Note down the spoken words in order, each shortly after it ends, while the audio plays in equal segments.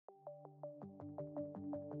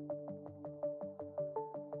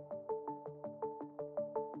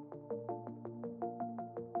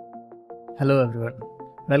Hello everyone,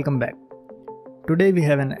 welcome back. Today we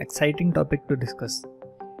have an exciting topic to discuss.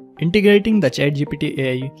 Integrating the ChatGPT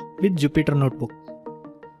AI with Jupyter Notebook.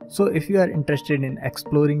 So if you are interested in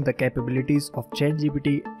exploring the capabilities of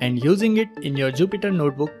ChatGPT and using it in your Jupyter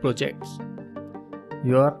Notebook projects,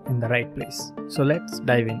 you are in the right place. So let's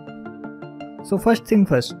dive in. So first thing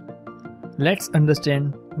first, let's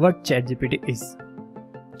understand what ChatGPT is.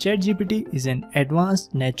 ChatGPT is an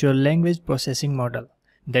advanced natural language processing model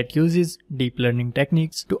that uses deep learning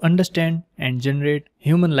techniques to understand and generate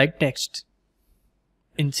human-like text.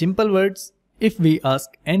 In simple words, if we ask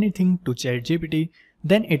anything to ChatGPT,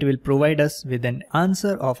 then it will provide us with an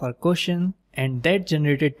answer of our question, and that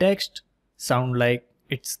generated text sound like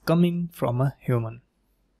it's coming from a human.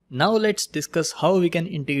 Now let's discuss how we can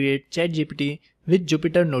integrate ChatGPT with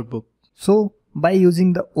Jupyter Notebook. So by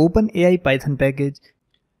using the OpenAI Python package,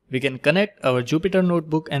 we can connect our Jupyter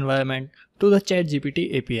Notebook environment to the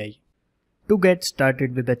ChatGPT API. To get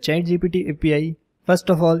started with the ChatGPT API, first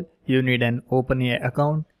of all, you need an OpenAI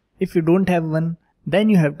account. If you don't have one, then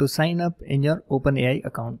you have to sign up in your OpenAI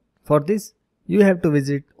account. For this, you have to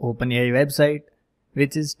visit OpenAI website,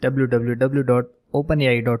 which is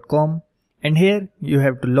www.openai.com, and here you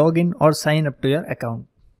have to log in or sign up to your account.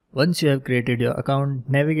 Once you have created your account,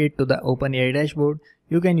 navigate to the OpenAI dashboard.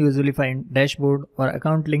 You can usually find dashboard or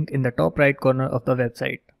account link in the top right corner of the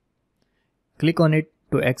website. Click on it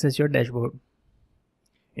to access your dashboard.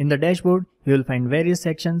 In the dashboard, you will find various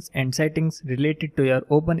sections and settings related to your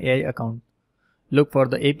OpenAI account. Look for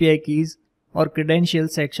the API keys or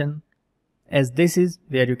credentials section, as this is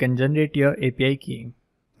where you can generate your API key.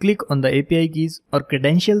 Click on the API keys or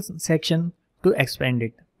credentials section to expand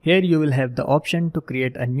it. Here you will have the option to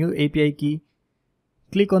create a new API key.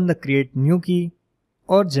 Click on the Create New Key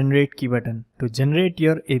or Generate Key button to generate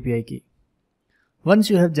your API key. Once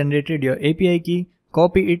you have generated your API key,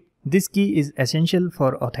 copy it. This key is essential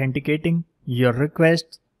for authenticating your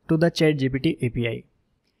request to the ChatGPT API.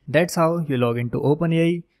 That's how you log into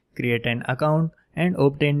OpenAI, create an account, and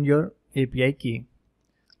obtain your API key.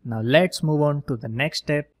 Now let's move on to the next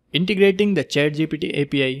step, integrating the ChatGPT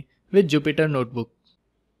API with Jupyter Notebook.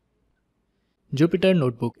 Jupyter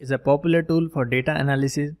Notebook is a popular tool for data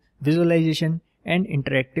analysis, visualization, and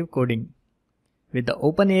interactive coding. With the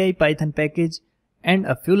OpenAI Python package and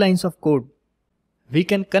a few lines of code, we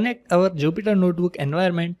can connect our Jupyter Notebook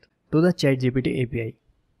environment to the ChatGPT API.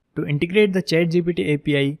 To integrate the ChatGPT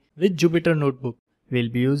API with Jupyter Notebook, we'll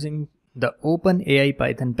be using the OpenAI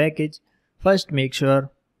Python package. First, make sure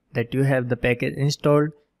that you have the package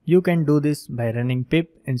installed. You can do this by running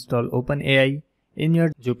pip install OpenAI in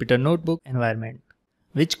your Jupyter Notebook environment.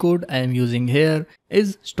 Which code I am using here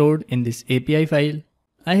is stored in this API file.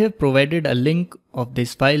 I have provided a link of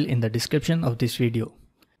this file in the description of this video.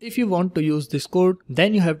 If you want to use this code,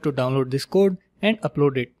 then you have to download this code and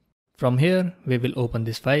upload it. From here, we will open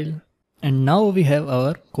this file, and now we have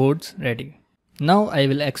our codes ready. Now I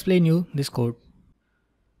will explain you this code.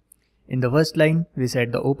 In the first line, we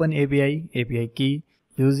set the OpenAI API key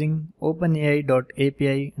using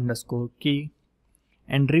OpenAI.API_key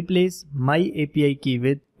and replace my API key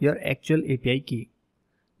with your actual API key.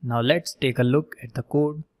 Now let's take a look at the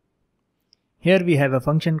code. Here we have a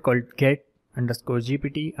function called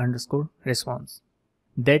get_GPT_response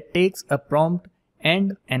that takes a prompt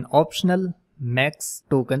and an optional max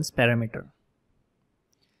tokens parameter.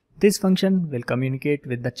 This function will communicate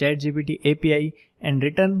with the ChatGPT API and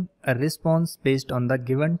return a response based on the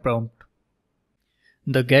given prompt.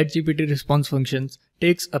 The getGPT response functions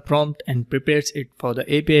takes a prompt and prepares it for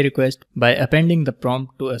the API request by appending the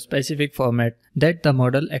prompt to a specific format that the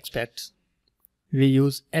model expects. We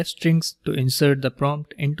use f-strings to insert the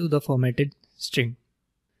prompt into the formatted string.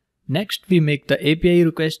 Next, we make the API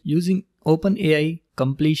request using OpenAI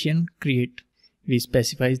completion create. We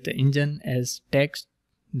specify the engine as text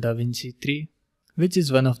DaVinci 3, which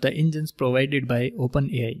is one of the engines provided by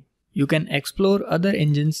OpenAI. You can explore other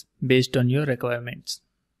engines based on your requirements.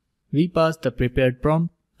 We pass the prepared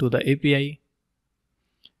prompt to the API,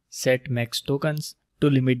 set max tokens to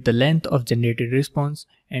limit the length of generated response,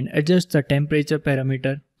 and adjust the temperature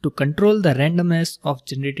parameter to control the randomness of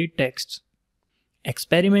generated text.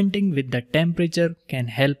 Experimenting with the temperature can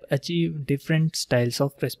help achieve different styles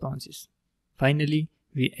of responses. Finally,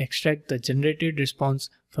 we extract the generated response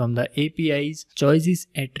from the API's choices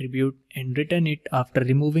attribute and return it after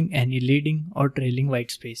removing any leading or trailing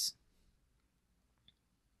whitespace.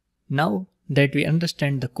 Now that we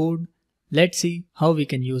understand the code, let's see how we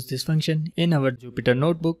can use this function in our Jupyter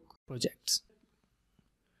Notebook projects.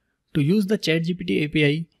 To use the ChatGPT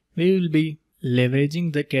API, we will be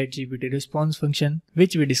leveraging the ChatGPT response function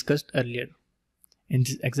which we discussed earlier. In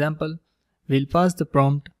this example, we'll pass the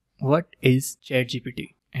prompt, "What is ChatGPT?"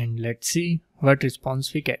 and let's see what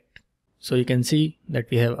response we get. So you can see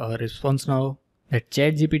that we have our response now, that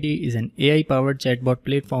ChatGPT is an AI-powered chatbot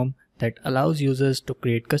platform that allows users to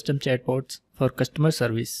create custom chatbots for customer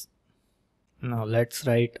service. Now let's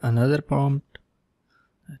write another prompt.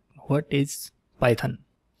 What is Python?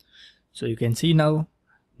 So you can see now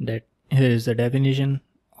that here is the definition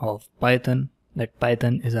of Python, that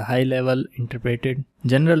Python is a high-level interpreted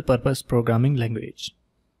general-purpose programming language.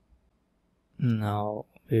 Now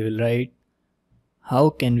we will write, how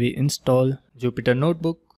can we install Jupyter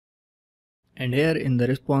Notebook? And here in the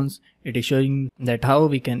response, it is showing that how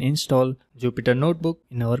we can install Jupyter Notebook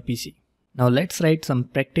in our PC. Now let's write some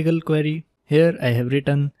practical query. Here I have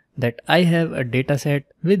written that I have a dataset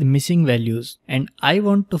with missing values and I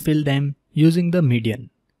want to fill them using the median.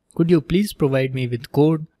 Could you please provide me with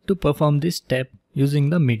code to perform this step using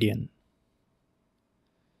the median?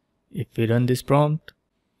 If we run this prompt,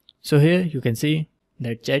 so here you can see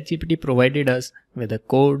that ChatGPT provided us with a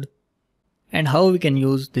code, and how we can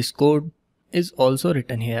use this code is also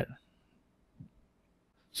written here.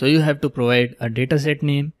 So you have to provide a dataset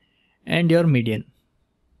name and your median.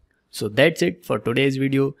 So that's it for today's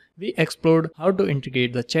video. We explored how to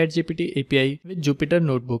integrate the ChatGPT API with Jupyter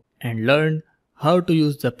Notebook and learned how to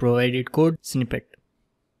use the provided code snippet.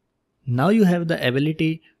 Now you have the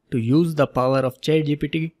ability to use the power of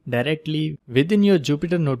ChatGPT directly within your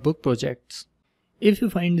Jupyter Notebook projects. If you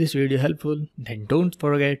find this video helpful, then don't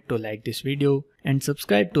forget to like this video and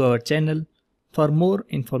subscribe to our channel for more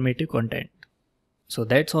informative content. So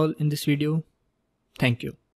that's all in this video. Thank you.